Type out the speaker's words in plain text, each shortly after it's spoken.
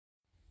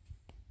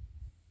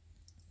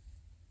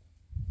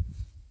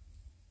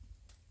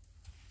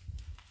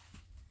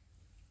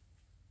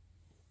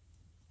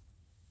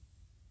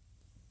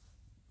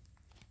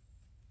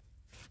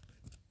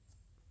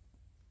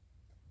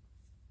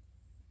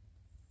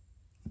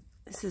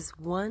This is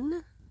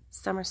one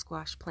summer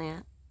squash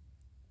plant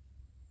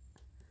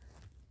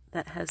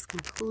that has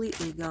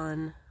completely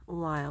gone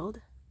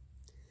wild.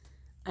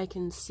 I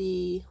can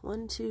see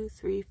 1, 2,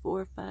 3,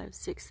 4, 5,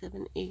 6,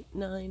 7, 8,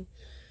 9,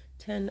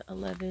 10,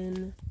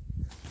 11,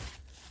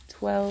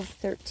 12,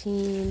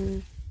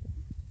 13,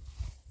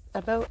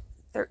 about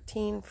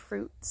 13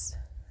 fruits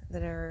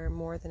that are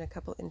more than a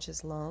couple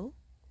inches long.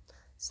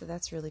 So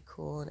that's really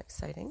cool and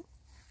exciting.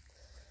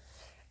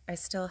 I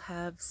still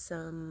have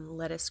some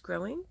lettuce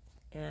growing,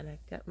 and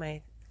I've got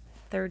my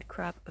third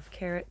crop of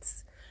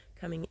carrots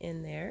coming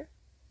in there.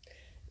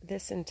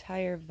 This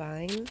entire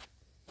vine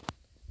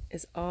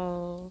is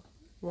all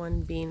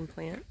one bean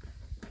plant.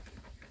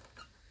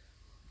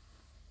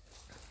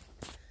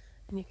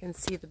 And you can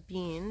see the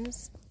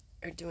beans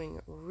are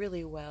doing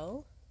really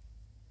well.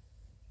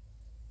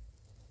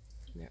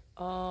 And they're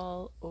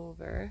all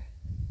over.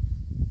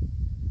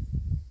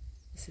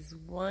 This is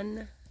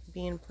one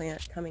bean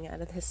plant coming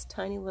out of this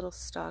tiny little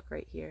stalk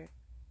right here.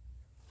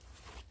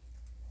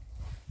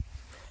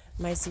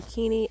 My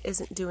zucchini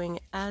isn't doing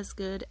as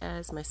good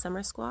as my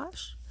summer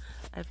squash.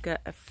 I've got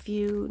a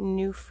few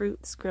new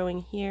fruits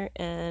growing here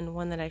and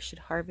one that I should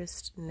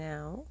harvest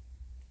now.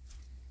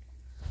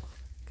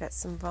 Got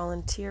some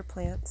volunteer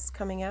plants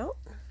coming out.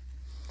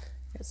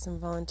 Got some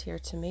volunteer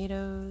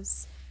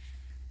tomatoes.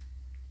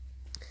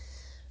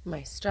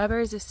 My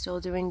strawberries are still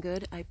doing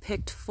good. I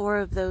picked 4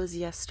 of those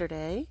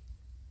yesterday.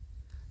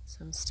 So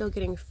I'm still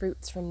getting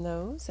fruits from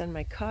those, and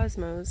my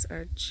cosmos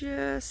are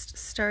just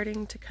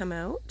starting to come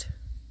out.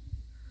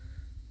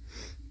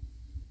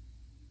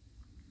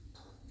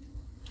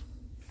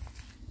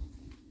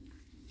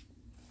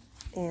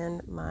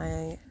 And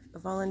my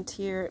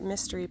volunteer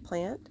mystery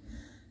plant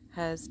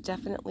has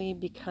definitely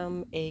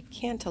become a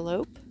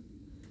cantaloupe.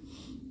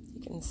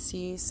 You can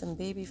see some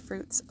baby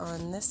fruits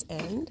on this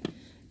end.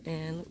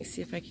 And let me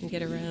see if I can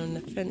get around the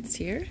fence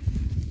here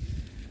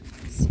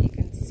so you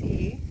can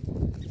see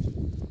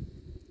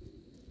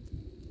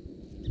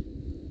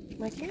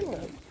my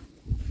cantaloupe.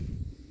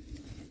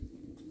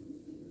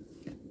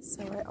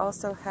 So I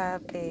also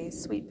have a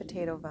sweet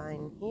potato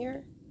vine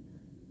here,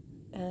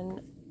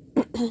 and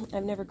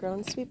I've never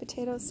grown sweet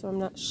potatoes, so I'm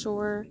not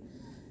sure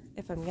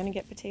if I'm going to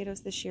get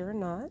potatoes this year or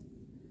not.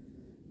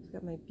 I've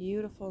got my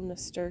beautiful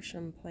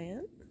nasturtium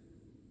plant.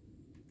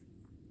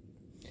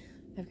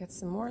 I've got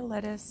some more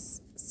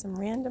lettuce, some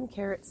random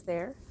carrots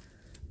there,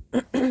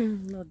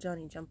 little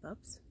Johnny jump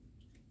ups.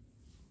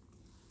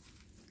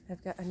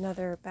 I've got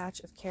another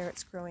batch of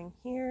carrots growing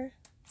here,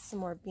 some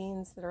more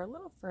beans that are a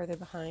little further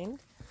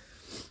behind.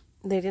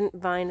 They didn't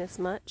vine as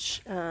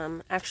much.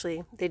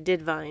 Actually, they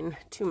did vine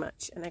too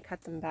much, and I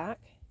cut them back.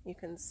 You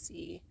can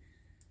see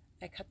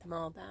I cut them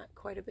all back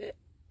quite a bit.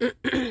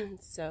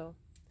 So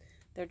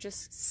they're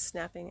just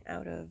snapping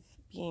out of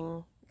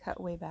being cut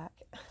way back.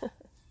 But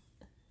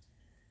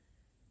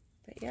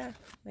yeah,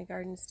 my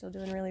garden's still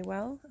doing really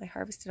well. I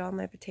harvested all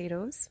my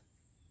potatoes.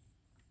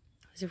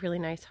 It was a really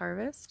nice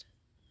harvest.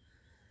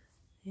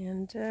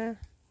 And yeah,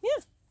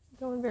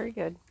 going very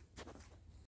good.